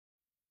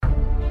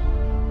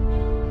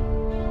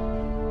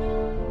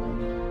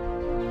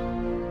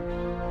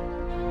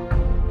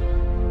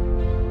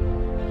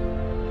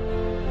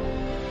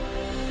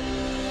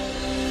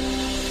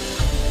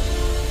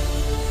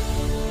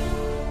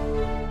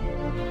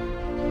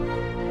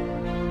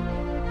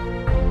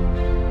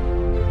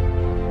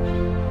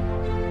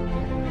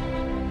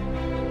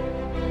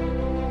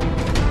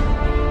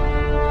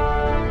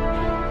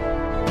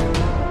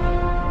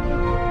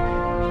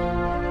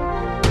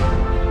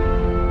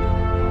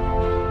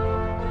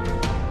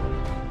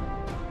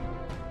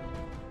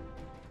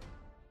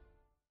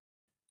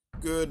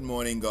Good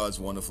morning, God's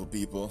wonderful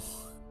people.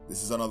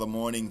 This is another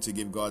morning to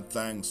give God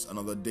thanks,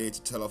 another day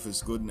to tell of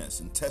His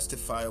goodness and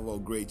testify of how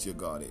great your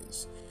God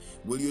is.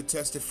 Will you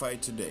testify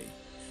today?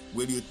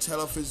 Will you tell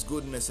of His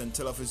goodness and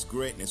tell of His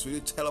greatness? Will you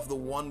tell of the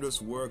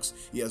wondrous works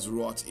He has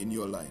wrought in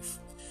your life?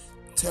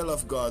 Tell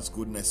of God's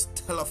goodness,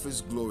 tell of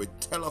His glory,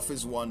 tell of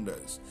His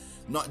wonders.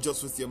 Not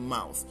just with your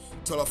mouth.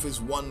 Tell of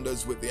His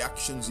wonders with the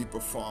actions you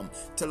perform.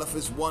 Tell of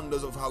His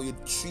wonders of how you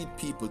treat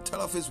people.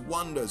 Tell of His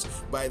wonders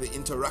by the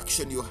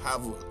interaction you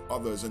have with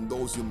others and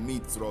those you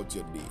meet throughout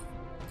your day.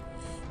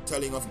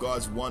 Telling of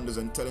God's wonders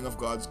and telling of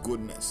God's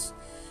goodness.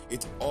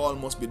 It all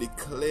must be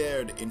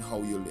declared in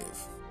how you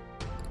live.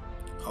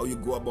 How you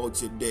go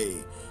about your day,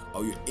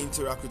 how you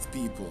interact with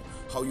people,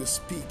 how you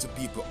speak to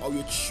people, how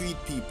you treat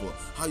people,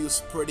 how you're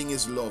spreading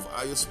His love,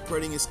 how you're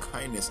spreading His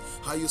kindness,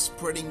 how you're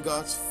spreading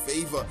God's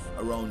favor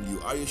around you.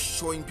 Are you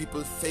showing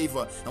people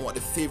favor and what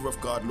the favor of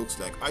God looks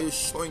like? Are you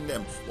showing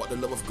them what the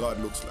love of God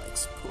looks like?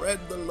 Spread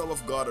the love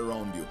of God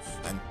around you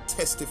and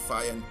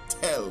testify and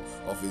tell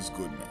of His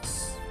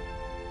goodness.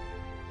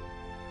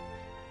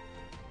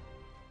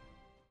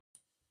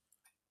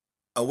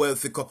 A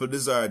wealthy couple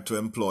desired to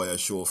employ a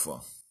chauffeur.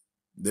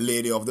 The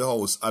lady of the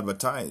house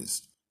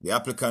advertised, the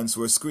applicants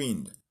were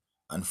screened,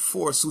 and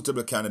 4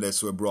 suitable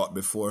candidates were brought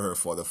before her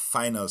for the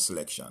final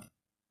selection.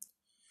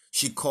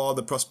 She called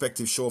the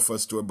prospective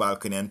chauffeurs to her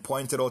balcony and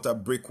pointed out a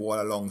brick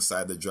wall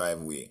alongside the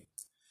driveway.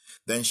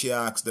 Then she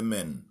asked the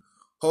men,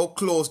 "How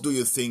close do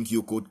you think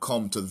you could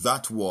come to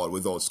that wall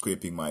without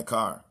scraping my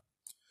car?"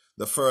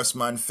 The first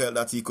man felt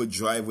that he could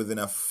drive within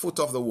a foot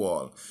of the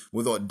wall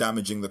without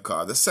damaging the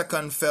car. The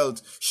second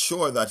felt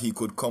sure that he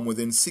could come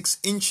within 6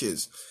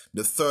 inches.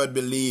 The third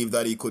believed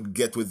that he could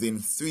get within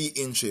 3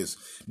 inches.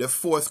 The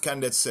fourth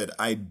candidate said,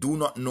 "I do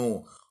not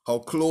know how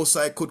close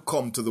I could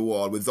come to the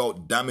wall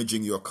without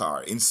damaging your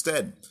car.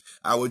 Instead,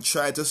 I would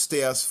try to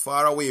stay as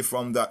far away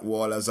from that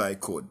wall as I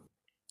could."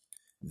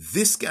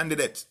 This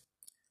candidate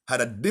had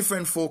a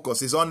different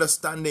focus. His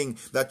understanding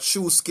that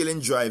true skill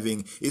in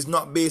driving is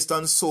not based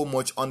on so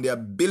much on the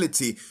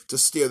ability to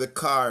steer the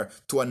car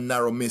to a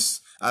narrow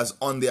miss as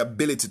on the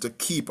ability to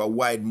keep a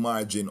wide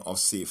margin of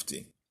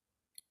safety.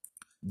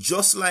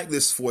 Just like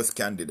this fourth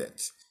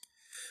candidate,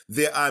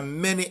 there are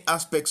many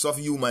aspects of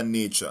human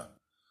nature,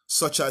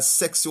 such as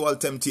sexual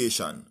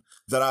temptation,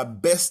 that are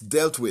best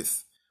dealt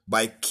with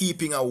by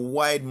keeping a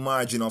wide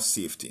margin of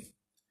safety.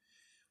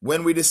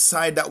 When we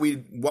decide that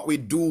what we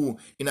do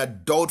in a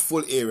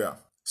doubtful area,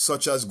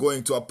 such as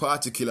going to a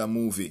particular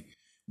movie,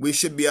 we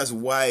should be as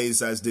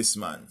wise as this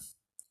man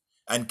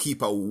and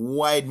keep a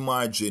wide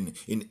margin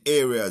in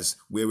areas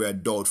where we are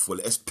doubtful,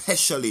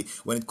 especially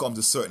when it comes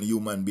to certain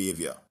human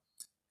behavior,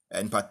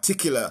 in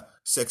particular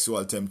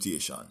sexual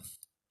temptation.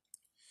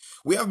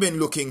 We have been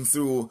looking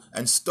through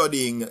and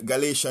studying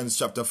Galatians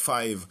chapter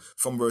 5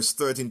 from verse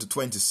 13 to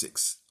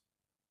 26.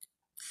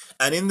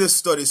 And in this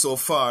study so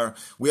far,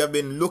 we have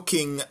been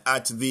looking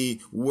at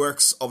the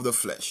works of the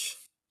flesh.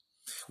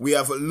 We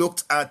have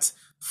looked at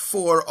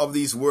 4 of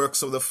these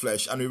works of the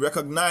flesh, and we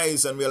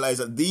recognize and realize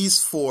that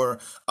these 4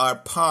 are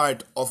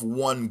part of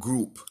one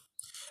group.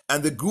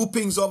 And the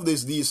groupings of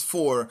these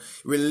 4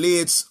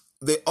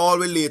 they all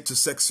relate to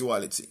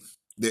sexuality.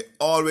 They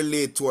all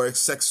relate to our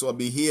sexual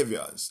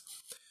behaviors.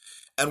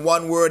 And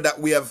one word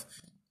that we have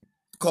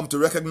come to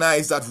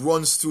recognize that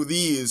runs through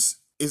these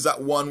is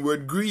that one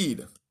word,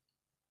 greed.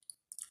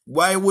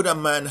 Why would a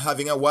man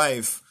having a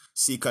wife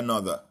seek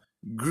another?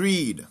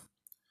 Greed.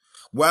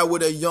 Why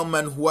would a young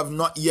man who have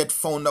not yet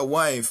found a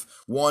wife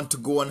want to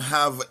go and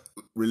have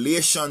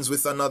relations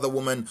with another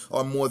woman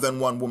or more than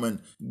one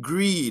woman?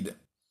 Greed.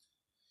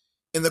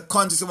 In the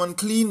context of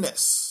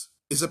uncleanness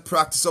is a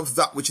practice of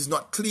that which is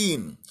not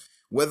clean,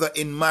 whether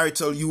in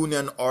marital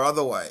union or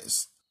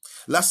otherwise.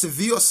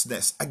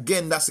 Lasciviousness,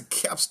 again, that's a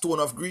capstone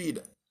of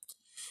greed.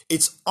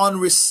 It's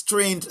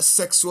unrestrained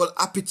sexual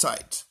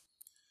appetite.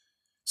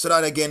 So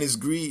that again is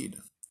greed.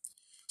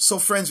 So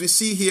friends, we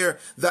see here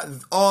that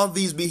all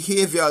these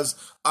behaviors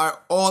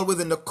are all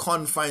within the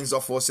confines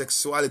of our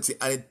sexuality,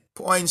 and it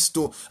points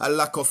to a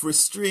lack of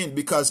restraint,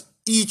 because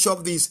each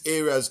of these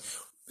areas,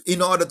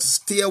 in order to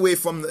stay away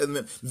from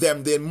them,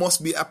 there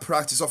must be a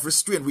practice of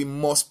restraint. We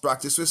must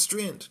practice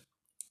restraint.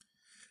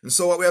 And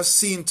so what we have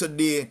seen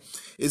today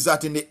is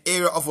that in the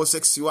area of our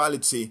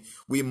sexuality,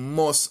 we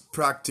must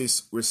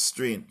practice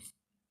restraint.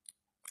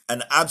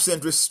 And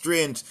absent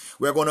restraint,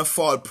 we're going to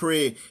fall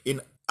prey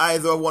in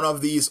either one of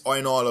these or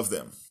in all of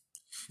them.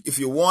 If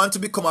you want to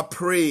become a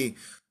prey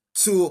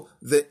to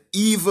the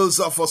evils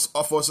of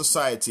our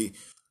society,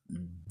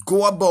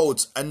 go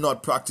about and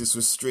not practice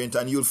restraint,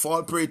 and you'll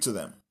fall prey to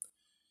them.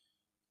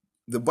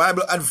 The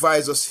Bible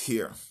advises us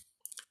here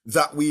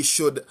that we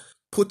should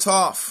put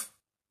off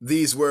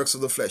these works of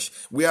the flesh.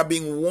 We are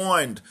being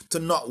warned to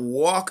not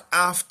walk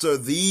after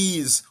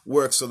these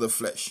works of the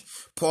flesh.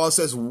 Paul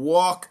says,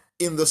 walk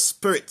in the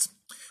Spirit.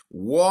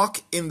 Walk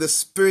in the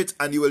Spirit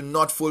and you will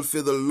not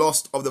fulfill the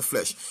lust of the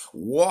flesh.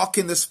 Walk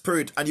in the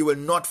Spirit and you will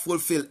not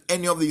fulfill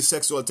any of these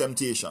sexual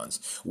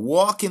temptations.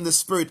 Walk in the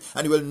Spirit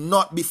and you will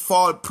not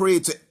fall prey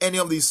to any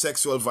of these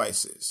sexual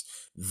vices.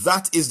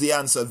 That is the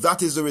answer.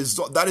 That is the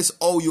result. That is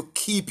how you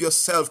keep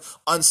yourself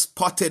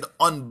unspotted,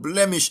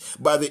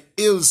 unblemished by the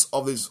ills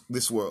of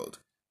this world.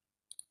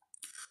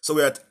 So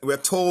we are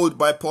told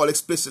by Paul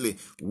explicitly,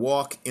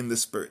 walk in the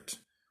Spirit.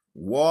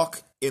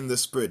 Walk in the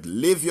Spirit.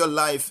 Live your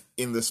life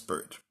in the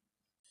Spirit.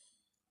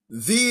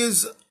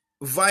 These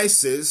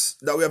vices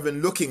that we have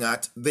been looking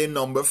at, they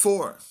number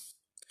 4.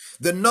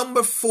 The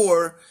number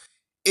 4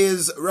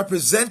 is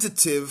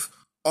representative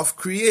of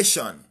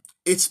creation.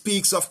 It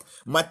speaks of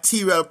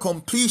material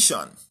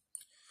completion.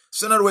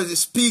 So in other words, it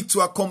speaks to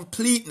a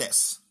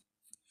completeness.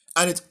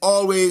 And it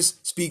always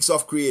speaks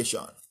of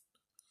creation.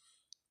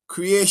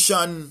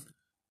 Creation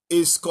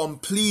is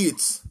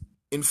complete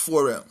in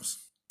 4 realms.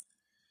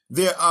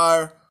 There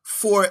are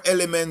 4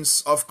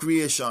 elements of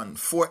creation.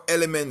 4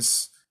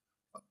 elements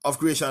of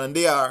creation. And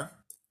they are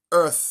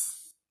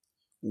earth,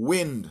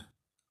 wind,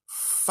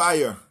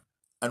 fire,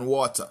 and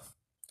water.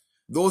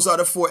 Those are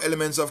the 4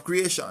 elements of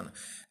creation.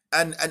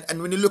 And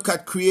when you look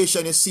at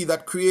creation, you see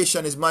that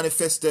creation is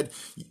manifested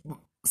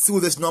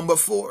through this number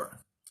 4.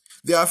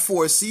 There are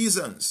 4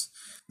 seasons.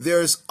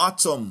 There's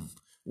autumn,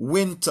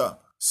 winter,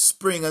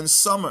 spring, and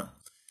summer.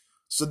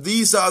 So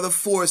these are the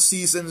 4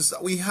 seasons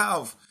that we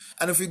have.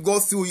 And if we go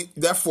through,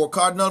 there are 4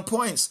 cardinal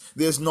points.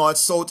 There's north,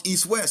 south,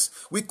 east, west.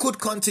 We could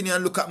continue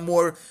and look at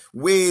more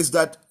ways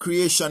that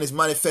creation is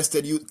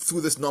manifested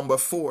through this number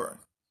 4.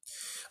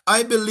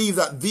 I believe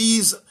that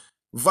these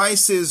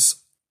vices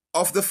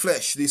of the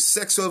flesh, these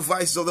sexual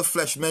vices of the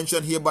flesh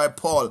mentioned here by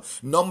Paul,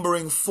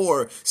 numbering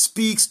 4,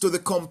 speaks to the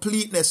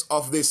completeness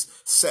of this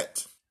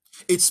set.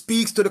 It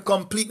speaks to the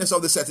completeness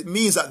of the set. It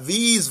means that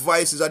these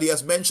vices that he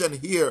has mentioned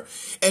here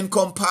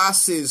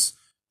encompasses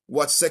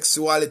what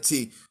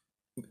sexuality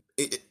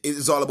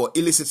is all about,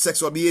 illicit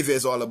sexual behavior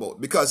is all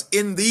about. Because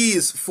in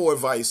these 4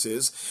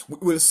 vices, we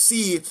will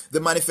see the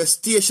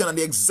manifestation and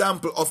the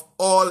example of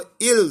all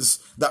ills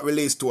that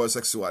relates to our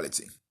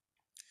sexuality.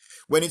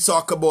 When you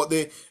talk about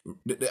the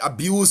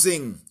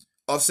abusing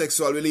of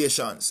sexual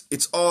relations,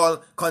 it's all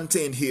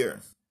contained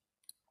here.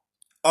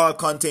 All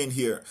contained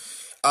here.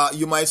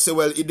 You might say,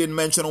 well, it didn't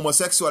mention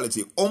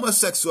homosexuality.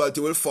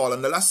 Homosexuality will fall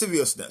under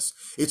lasciviousness.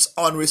 It's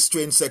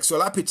unrestrained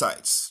sexual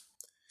appetites.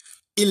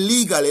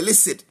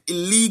 Illicit,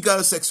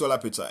 illegal sexual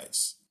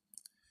appetites.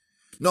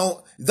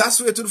 Now, that's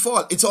where it will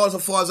fall. It also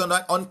falls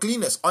under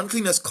uncleanness.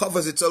 Uncleanness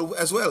covers it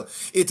as well.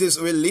 It is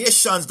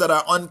relations that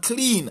are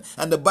unclean,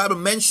 and the Bible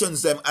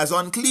mentions them as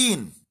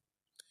unclean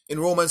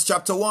in Romans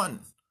chapter 1.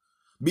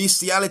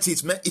 Bestiality,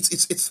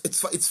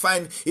 it's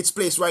fine. It's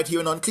placed right here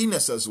in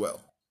uncleanness as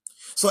well.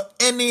 So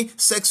any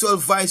sexual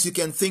vice you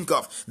can think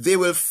of, they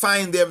will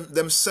find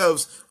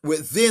themselves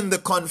within the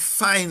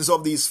confines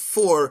of these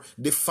 4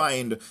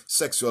 defined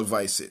sexual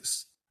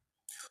vices.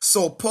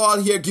 So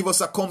Paul here gives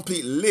us a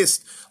complete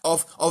list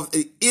of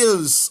the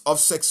ills of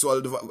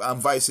sexual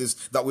vices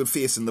that we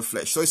face in the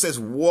flesh. So he says,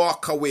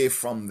 walk away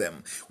from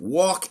them.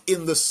 Walk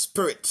in the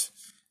Spirit,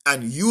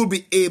 and you'll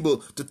be able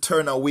to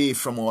turn away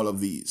from all of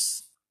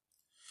these.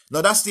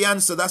 Now that's the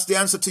answer. That's the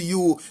answer to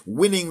you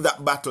winning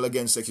that battle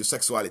against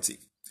sexuality.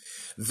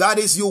 That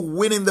is you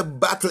winning the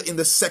battle in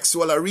the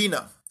sexual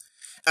arena.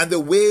 And the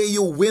way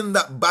you win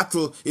that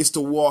battle is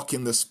to walk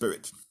in the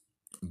Spirit.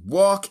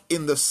 Walk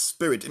in the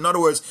Spirit. In other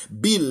words,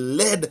 be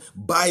led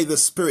by the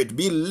Spirit.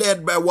 Be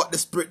led by what the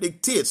Spirit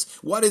dictates.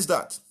 What is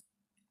that?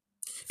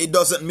 It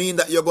doesn't mean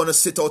that you're going to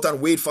sit out and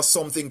wait for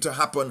something to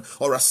happen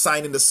or a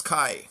sign in the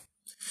sky.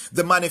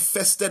 The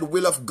manifested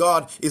will of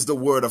God is the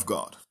Word of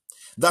God.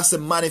 That's the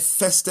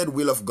manifested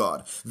will of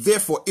God.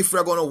 Therefore, if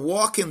we're going to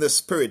walk in the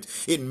Spirit,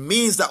 it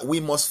means that we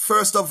must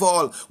first of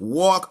all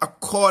walk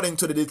according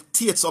to the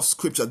dictates of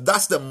Scripture.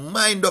 That's the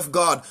mind of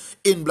God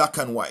in black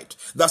and white.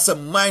 That's the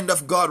mind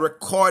of God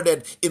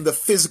recorded in the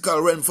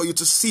physical realm for you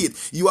to see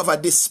it. You have a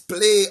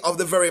display of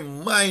the very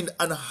mind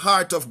and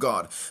heart of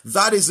God.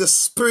 That is the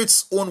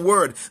Spirit's own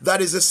word.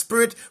 That is the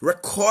Spirit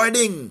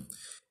recording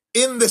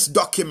in this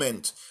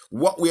document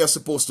what we are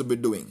supposed to be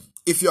doing.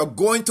 If you're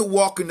going to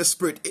walk in the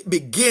Spirit, it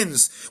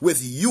begins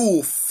with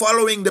you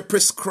following the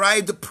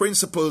prescribed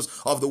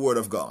principles of the Word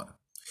of God.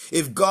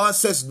 If God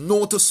says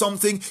no to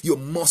something, you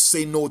must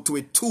say no to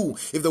it too.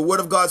 If the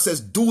Word of God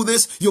says do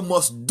this, you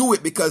must do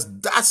it,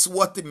 because that's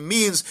what it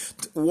means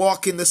to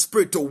walk in the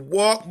Spirit, to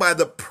walk by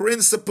the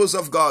principles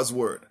of God's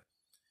Word.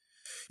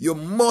 You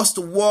must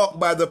walk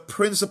by the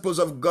principles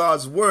of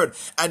God's word,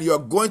 and you're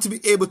going to be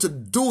able to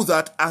do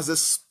that as the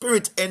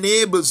Spirit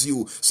enables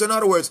you. So in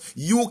other words,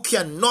 you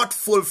cannot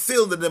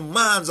fulfill the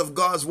demands of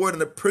God's word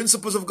and the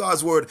principles of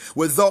God's word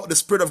without the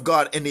Spirit of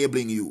God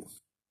enabling you.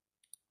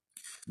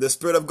 The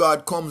Spirit of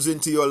God comes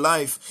into your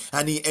life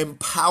and He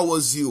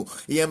empowers you.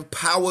 He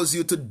empowers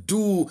you to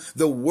do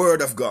the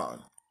Word of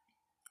God.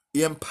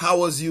 He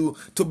empowers you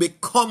to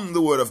become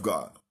the Word of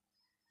God.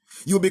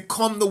 You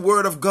become the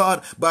Word of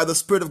God by the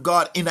Spirit of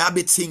God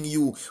inhabiting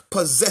you,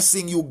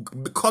 possessing you,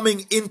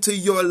 coming into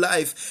your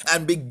life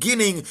and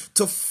beginning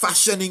to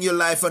fashioning your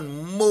life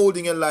and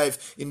molding your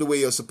life in the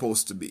way you're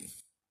supposed to be.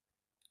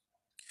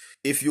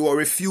 If you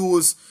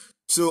refuse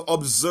to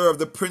observe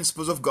the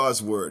principles of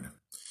God's Word,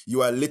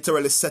 you are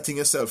literally setting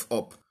yourself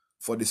up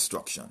for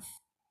destruction.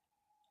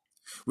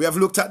 We have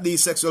looked at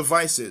these sexual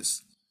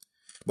vices,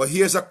 but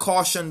here's a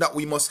caution that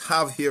we must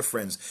have here,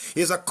 friends.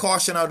 Here's a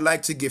caution I would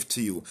like to give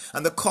to you,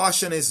 and the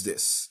caution is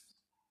this.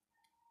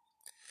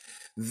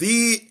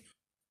 The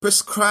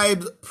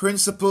prescribed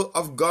principle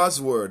of God's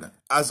word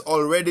has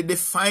already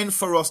defined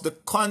for us the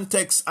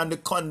context and the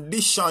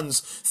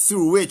conditions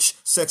through which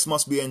sex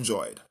must be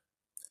enjoyed.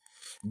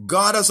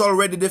 God has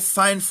already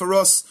defined for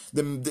us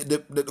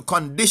the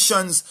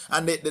conditions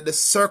and the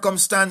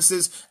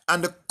circumstances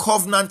and the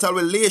covenantal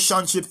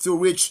relationship through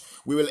which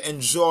we will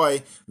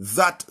enjoy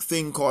that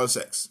thing called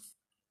sex.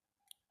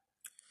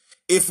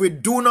 If we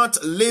do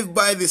not live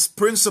by this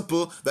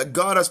principle that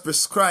God has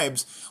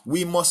prescribed,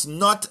 we must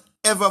not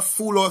ever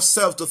fool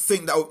ourselves to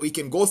think that we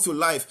can go through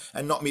life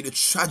and not meet the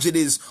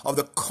tragedies of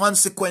the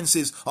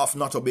consequences of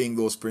not obeying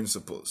those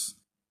principles.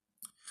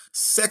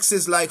 Sex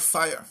is like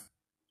fire.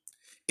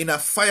 In a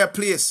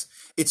fireplace,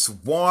 it's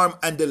warm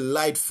and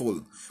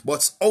delightful,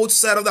 but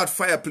outside of that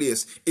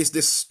fireplace is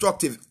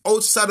destructive.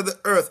 Outside of the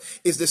earth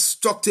is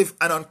destructive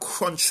and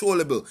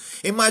uncontrollable.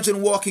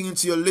 Imagine walking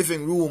into your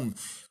living room.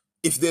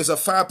 If there's a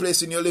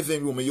fireplace in your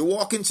living room and you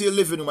walk into your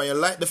living room and you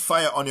light the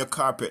fire on your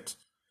carpet,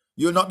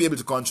 you'll not be able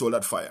to control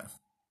that fire.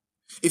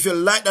 If you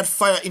light that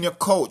fire in your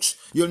couch,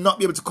 you'll not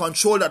be able to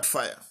control that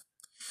fire.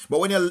 But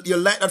when you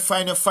light that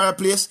fire in your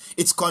fireplace,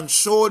 it's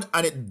controlled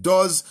and it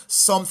does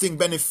something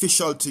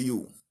beneficial to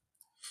you.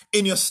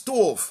 In your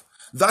stove,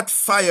 that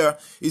fire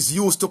is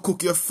used to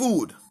cook your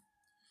food.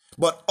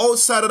 But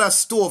outside of that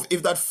stove,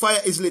 if that fire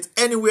is lit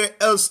anywhere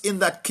else in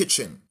that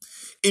kitchen,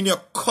 in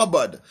your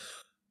cupboard,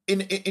 on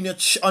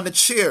the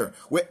chair,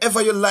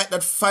 wherever you light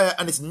that fire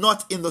and it's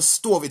not in the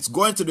stove, it's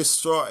going to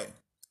destroy.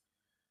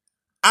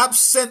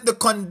 Absent the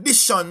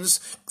conditions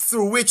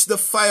through which the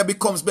fire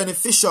becomes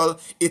beneficial,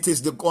 it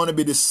is going to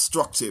be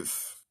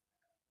destructive.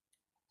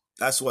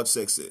 That's what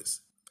sex is.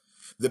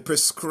 The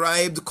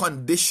prescribed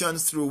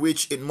conditions through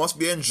which it must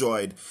be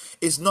enjoyed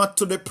is not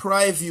to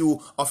deprive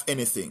you of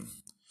anything,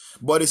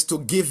 but is to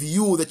give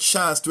you the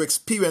chance to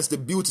experience the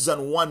beauties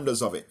and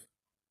wonders of it.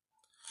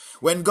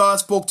 When God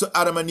spoke to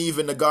Adam and Eve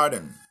in the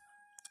garden,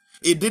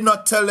 He did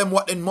not tell them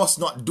what they must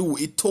not do.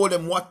 He told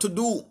them what to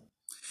do.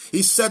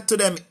 He said to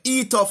them,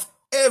 eat of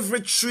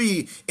every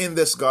tree in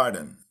this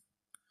garden.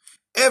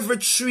 Every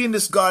tree in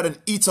this garden,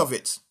 eat of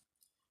it,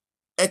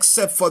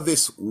 except for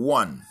this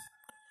one.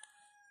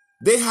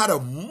 They had a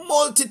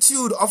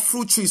multitude of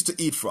fruit trees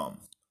to eat from,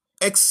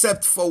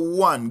 except for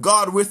one.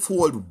 God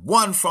withheld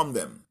one from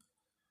them.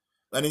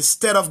 And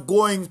instead of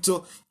going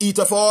to eat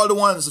of all the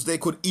ones they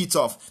could eat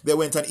of, they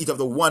went and eat of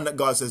the one that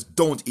God says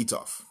don't eat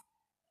of.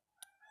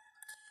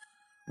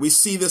 We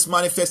see this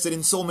manifested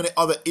in so many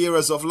other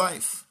areas of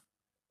life.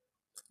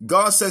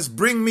 God says,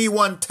 bring me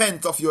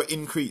 1/10 of your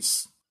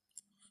increase.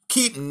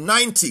 Keep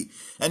 90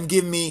 and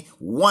give me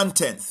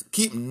 1/10.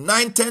 Keep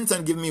 9/10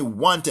 and give me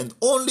 1/10.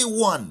 Only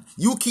one.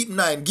 You keep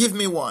 9, give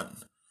me 1.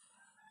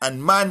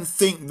 And man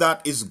think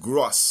that is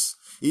gross.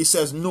 He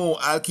says, no,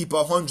 I'll keep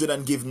 100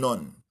 and give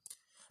none.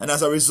 And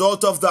as a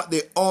result of that,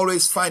 they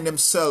always find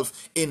themselves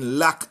in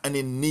lack and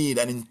in need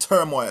and in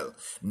turmoil,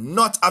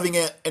 not having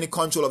any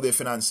control of their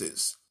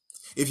finances.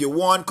 If you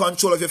want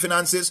control of your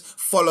finances,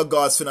 follow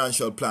God's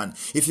financial plan.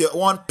 If you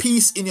want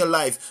peace in your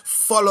life,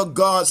 follow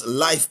God's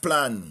life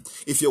plan.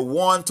 If you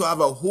want to have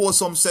a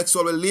wholesome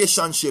sexual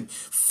relationship,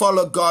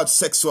 follow God's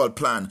sexual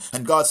plan.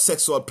 And God's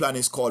sexual plan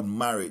is called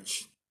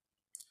marriage.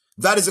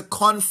 That is the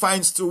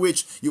confines through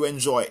which you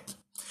enjoy it.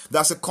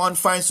 That's the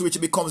confines through which it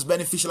becomes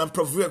beneficial and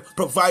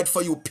provide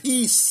for you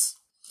peace.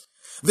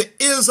 The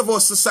ills of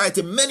our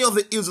society, many of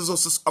the ills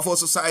of our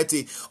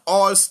society,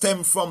 all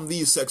stem from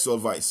these sexual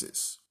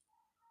vices.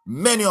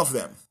 Many of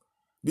them.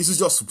 This is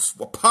just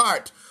a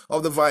part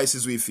of the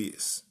vices we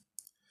face.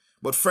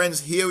 But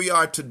friends, here we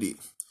are today.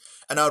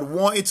 And I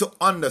want you to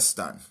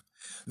understand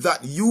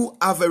that you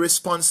have a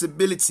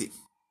responsibility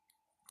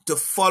to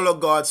follow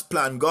God's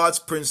plan, God's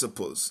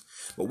principles.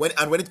 But when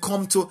it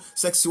comes to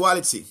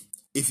sexuality,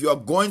 if you are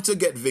going to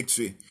get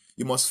victory,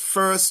 you must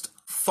first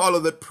follow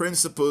the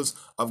principles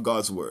of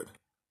God's word.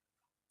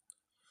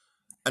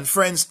 And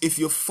friends, if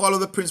you follow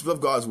the principles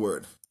of God's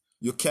word,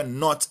 you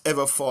cannot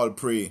ever fall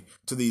prey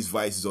to these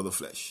vices of the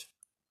flesh.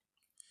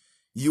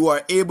 You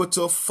are able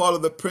to follow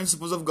the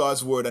principles of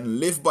God's word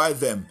and live by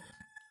them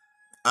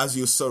as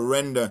you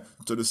surrender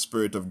to the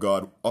Spirit of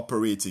God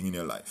operating in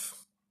your life.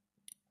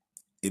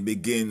 It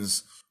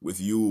begins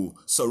with you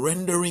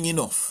surrendering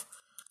enough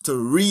to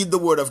read the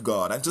word of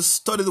God and to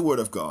study the word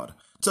of God,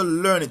 to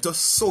learn it, to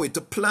sow it,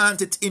 to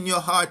plant it in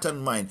your heart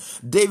and mind.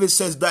 David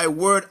says, thy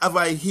word have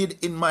I hid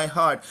in my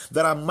heart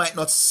that I might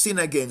not sin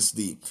against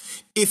thee.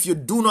 If you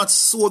do not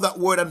sow that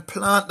word and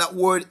plant that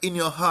word in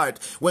your heart,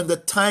 when the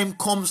time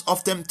comes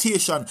of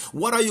temptation,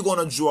 what are you going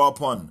to draw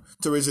upon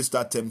to resist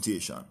that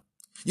temptation?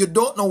 You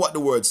don't know what the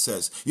word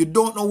says. You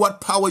don't know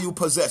what power you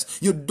possess.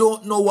 You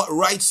don't know what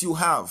rights you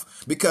have,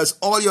 because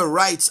all your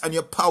rights and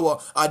your power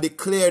are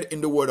declared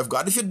in the word of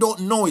God. If you don't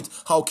know it,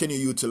 how can you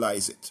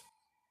utilize it?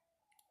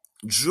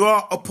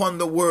 Draw upon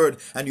the word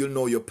and you'll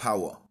know your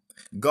power.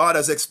 God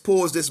has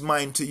exposed his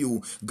mind to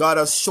you. God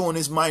has shown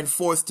his mind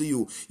forth to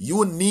you.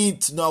 You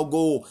need to now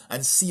go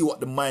and see what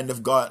the mind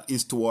of God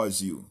is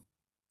towards you.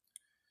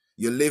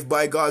 You live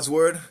by God's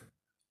word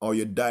or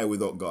you die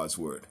without God's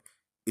word.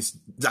 It's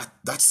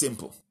that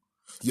simple.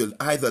 You'll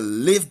either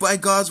live by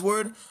God's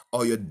word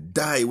or you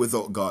die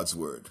without God's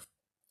word.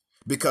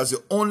 Because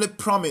the only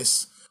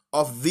promise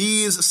of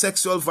these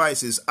sexual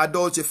vices,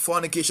 adultery,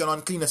 fornication,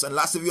 uncleanness, and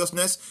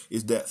lasciviousness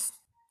is death.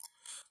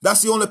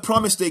 That's the only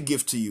promise they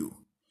give to you.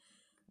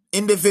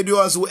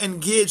 Individuals who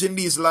engage in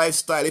these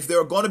lifestyles, if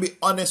they're going to be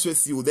honest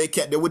with you, they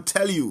would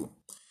tell you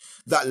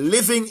that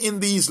living in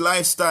these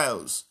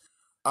lifestyles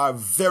are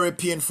very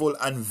painful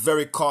and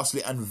very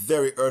costly and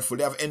very hurtful.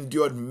 They have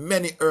endured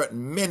many hurt,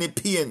 many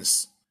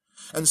pains.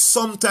 And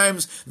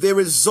sometimes they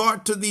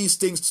resort to these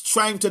things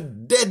trying to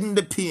deaden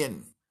the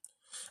pain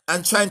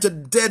and trying to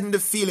deaden the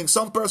feeling.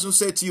 Some person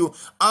say to you,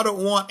 I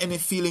don't want any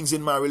feelings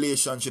in my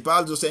relationship.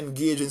 I'll just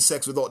engage in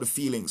sex without the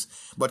feelings.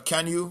 But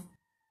can you?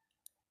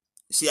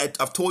 See,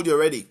 I've told you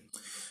already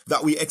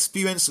that we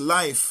experience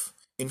life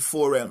in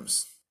 4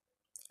 realms.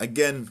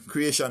 Again,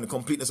 creation, the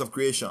completeness of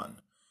creation.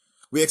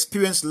 We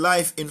experience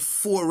life in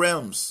 4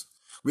 realms.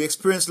 We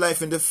experience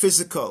life in the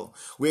physical.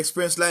 We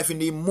experience life in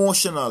the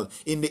emotional,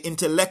 in the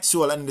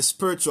intellectual, and in the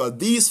spiritual.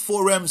 These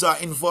 4 realms are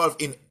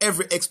involved in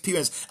every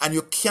experience, and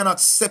you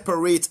cannot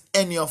separate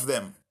any of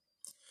them.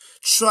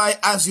 Try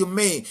as you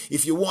may.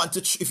 If you want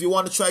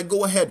to try,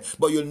 go ahead,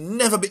 but you'll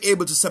never be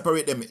able to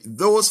separate them.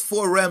 Those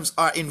 4 realms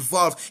are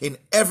involved in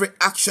every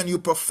action you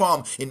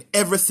perform, in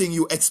everything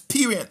you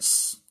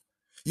experience.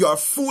 You are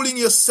fooling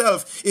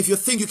yourself if you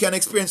think you can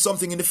experience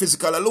something in the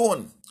physical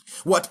alone.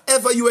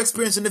 Whatever you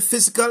experience in the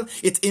physical,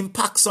 it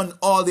impacts on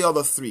all the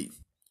other 3.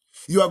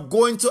 You are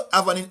going to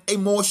have an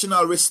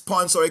emotional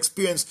response or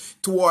experience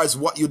towards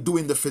what you do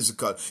in the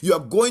physical. You are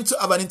going to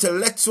have an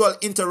intellectual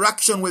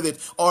interaction with it,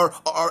 or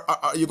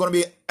you're going to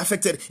be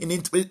affected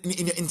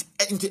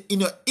in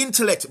your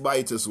intellect by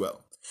it as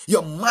well.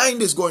 Your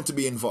mind is going to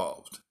be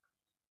involved,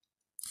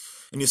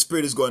 and your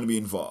spirit is going to be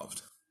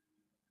involved.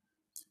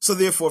 So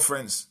therefore,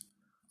 friends,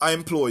 I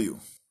implore you,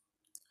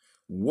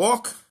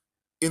 walk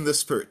in the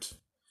Spirit,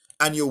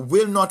 and you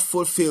will not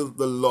fulfill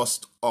the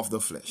lust of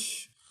the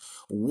flesh.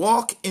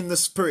 Walk in the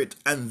Spirit,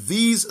 and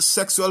these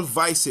sexual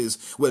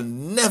vices will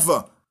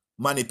never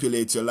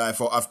manipulate your life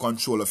or have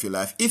control of your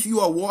life. If you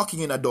are walking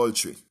in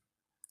adultery,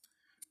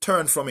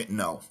 turn from it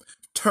now.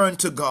 Turn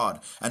to God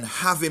and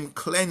have him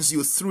cleanse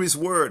you through his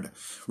word.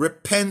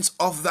 Repent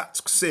of that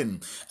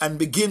sin and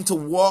begin to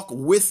walk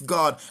with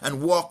God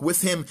and walk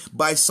with him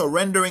by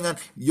surrendering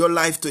your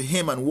life to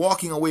him and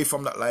walking away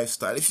from that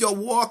lifestyle. If you're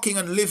walking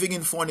and living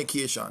in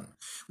fornication,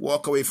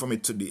 walk away from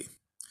it today.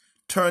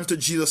 Turn to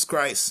Jesus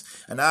Christ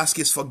and ask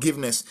his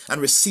forgiveness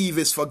and receive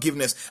his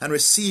forgiveness and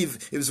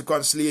receive his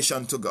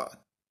reconciliation to God.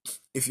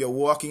 If you're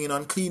walking in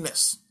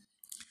uncleanness,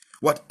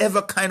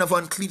 whatever kind of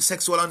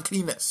sexual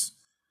uncleanness,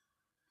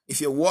 if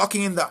you're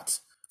walking in that,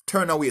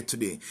 turn away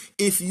today.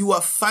 If you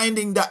are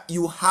finding that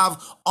you have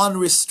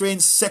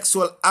unrestrained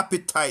sexual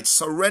appetite,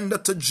 surrender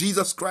to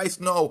Jesus Christ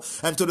now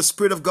and to the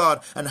Spirit of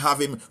God and have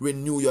him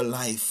renew your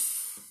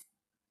life.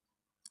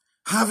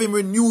 Have him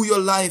renew your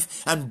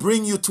life and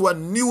bring you to a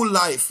new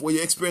life where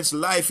you experience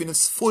life in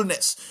its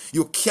fullness.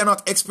 You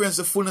cannot experience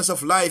the fullness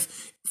of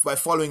life by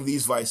following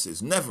these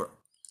vices. Never.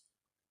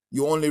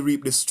 You only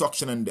reap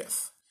destruction and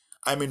death.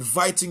 I'm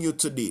inviting you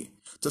today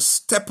to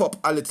step up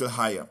a little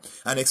higher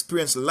and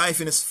experience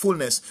life in its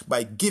fullness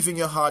by giving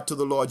your heart to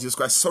the Lord Jesus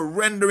Christ,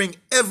 surrendering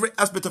every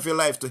aspect of your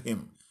life to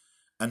him,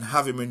 and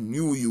have him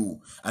renew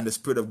you and the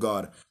Spirit of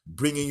God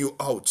bringing you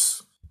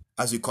out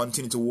as you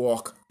continue to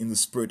walk in the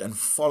Spirit and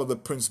follow the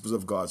principles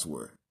of God's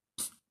word.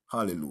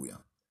 Hallelujah.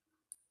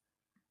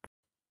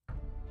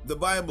 The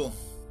Bible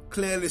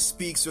clearly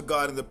speaks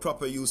regarding the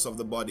proper use of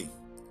the body.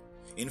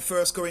 In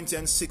 1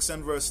 Corinthians 6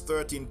 and verse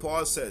 13,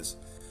 Paul says,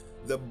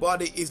 the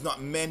body is not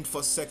meant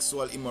for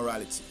sexual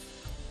immorality,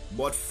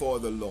 but for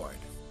the Lord.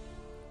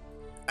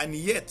 And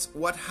yet,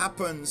 what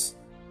happens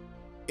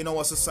in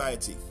our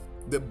society?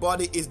 The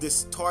body is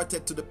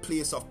distorted to the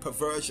place of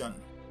perversion.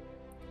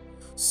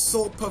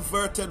 So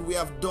perverted we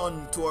have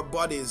done to our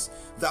bodies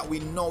that we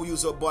now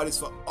use our bodies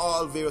for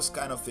all various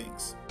kind of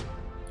things.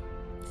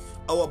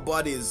 Our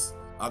bodies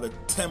are the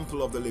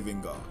temple of the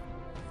living God.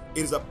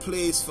 It is a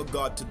place for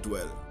God to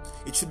dwell.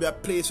 It should be a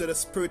place where the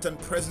Spirit and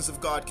presence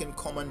of God can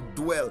come and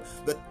dwell.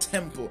 The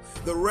temple,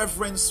 the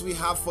reverence we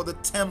have for the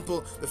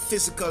temple, the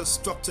physical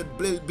structured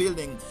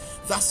building,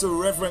 that's the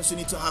reverence we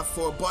need to have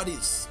for our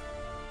bodies.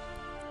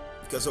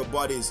 Because our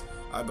bodies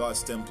are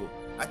God's temple.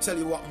 I tell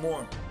you what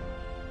more.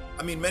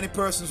 Many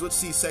persons would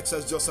see sex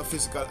as just a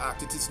physical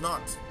act. It is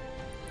not.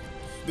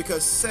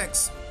 Because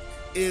sex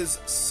is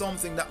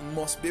something that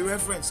must be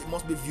reverenced. It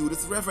must be viewed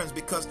with reverence,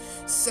 because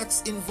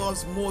sex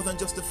involves more than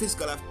just the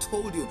physical. I've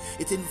told you,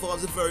 it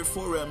involves the very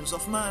 4 realms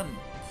of man.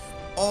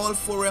 All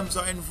 4 realms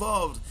are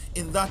involved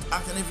in that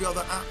act and every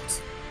other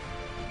act.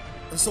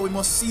 And so we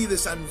must see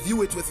this and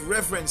view it with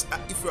reverence.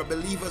 If we're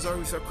believers or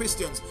if we're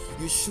Christians,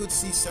 you should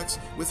see sex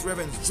with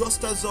reverence.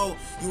 Just as though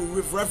you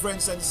with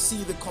reverence and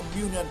see the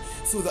communion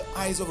through the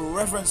eyes of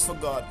reverence for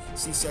God,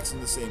 see sex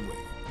in the same way.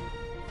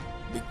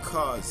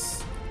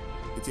 Because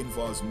it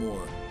involves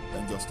more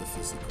than just the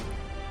physical.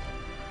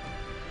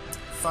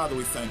 Father,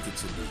 we thank you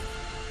today.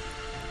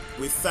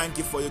 We thank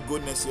you for your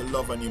goodness, your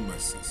love, and your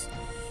mercies.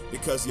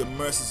 Because your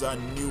mercies are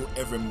new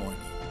every morning.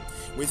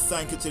 We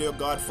thank you today, O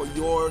God, for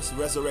your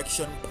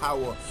resurrection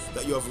power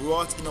that you have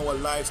wrought in our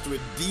lives to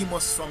redeem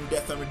us from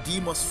death and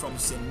redeem us from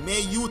sin.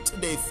 May you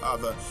today,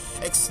 Father,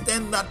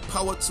 extend that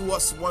power to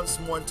us once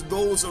more and to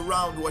those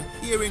around who are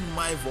hearing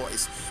my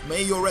voice.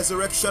 May your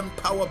resurrection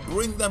power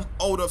bring them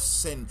out of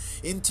sin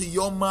into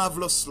your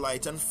marvelous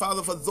light. And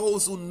Father, for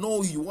those who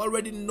know you,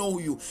 already know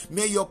you,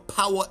 may your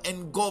power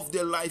engulf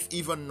their life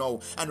even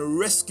now and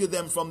rescue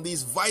them from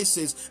these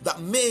vices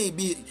that may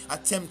be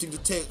attempting to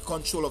take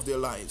control of their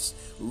lives.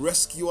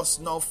 Rescue us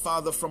now,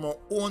 Father, from our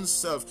own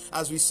self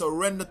as we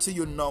surrender to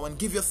you now and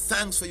give you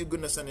thanks for your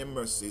goodness and your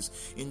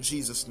mercies. In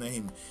Jesus'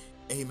 name,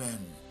 amen.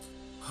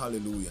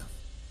 Hallelujah.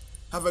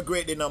 Have a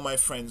great day now, my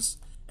friends.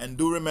 And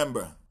do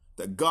remember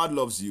that God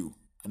loves you,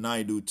 and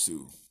I do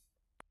too.